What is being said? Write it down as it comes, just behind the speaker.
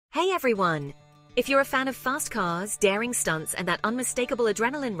Hey everyone! If you're a fan of fast cars, daring stunts, and that unmistakable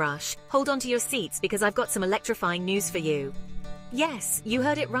adrenaline rush, hold on to your seats because I've got some electrifying news for you. Yes, you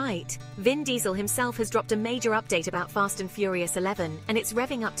heard it right. Vin Diesel himself has dropped a major update about Fast and Furious 11, and it's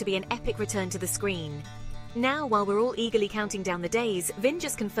revving up to be an epic return to the screen. Now, while we're all eagerly counting down the days, Vin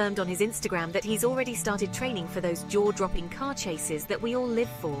just confirmed on his Instagram that he's already started training for those jaw-dropping car chases that we all live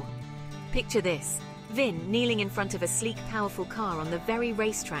for. Picture this. Vin kneeling in front of a sleek, powerful car on the very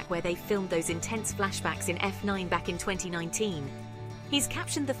racetrack where they filmed those intense flashbacks in F9 back in 2019. He's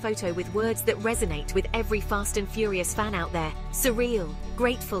captioned the photo with words that resonate with every Fast and Furious fan out there. Surreal,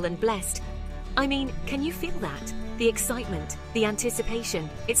 grateful and blessed. I mean, can you feel that? The excitement, the anticipation.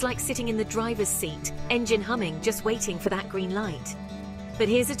 It's like sitting in the driver's seat, engine humming, just waiting for that green light. But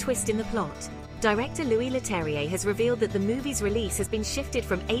here's a twist in the plot. Director Louis Leterrier has revealed that the movie's release has been shifted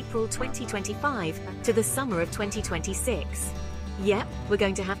from April 2025 to the summer of 2026. Yep, we're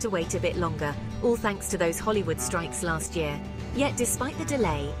going to have to wait a bit longer, all thanks to those Hollywood strikes last year. Yet despite the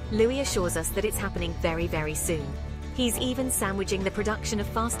delay, Louis assures us that it's happening very, very soon. He's even sandwiching the production of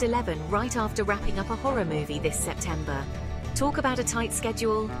Fast 11 right after wrapping up a horror movie this September. Talk about a tight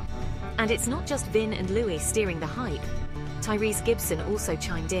schedule. And it's not just Vin and Louis steering the hype. Tyrese Gibson also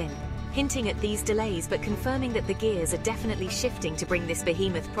chimed in, hinting at these delays but confirming that the gears are definitely shifting to bring this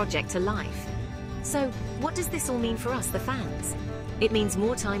behemoth project to life. So, what does this all mean for us, the fans? It means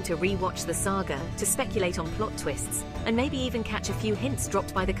more time to re-watch the saga, to speculate on plot twists, and maybe even catch a few hints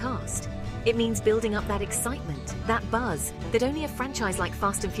dropped by the cast. It means building up that excitement, that buzz, that only a franchise like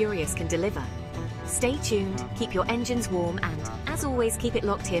Fast and Furious can deliver. Stay tuned, keep your engines warm, and, as always, keep it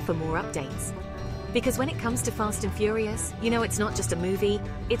locked here for more updates. Because when it comes to Fast and Furious, you know it's not just a movie,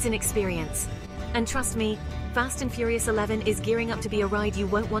 it's an experience. And trust me, Fast and Furious 11 is gearing up to be a ride you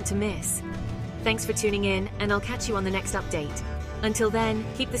won't want to miss. Thanks for tuning in, and I'll catch you on the next update. Until then,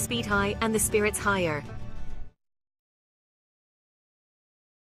 keep the speed high and the spirits higher.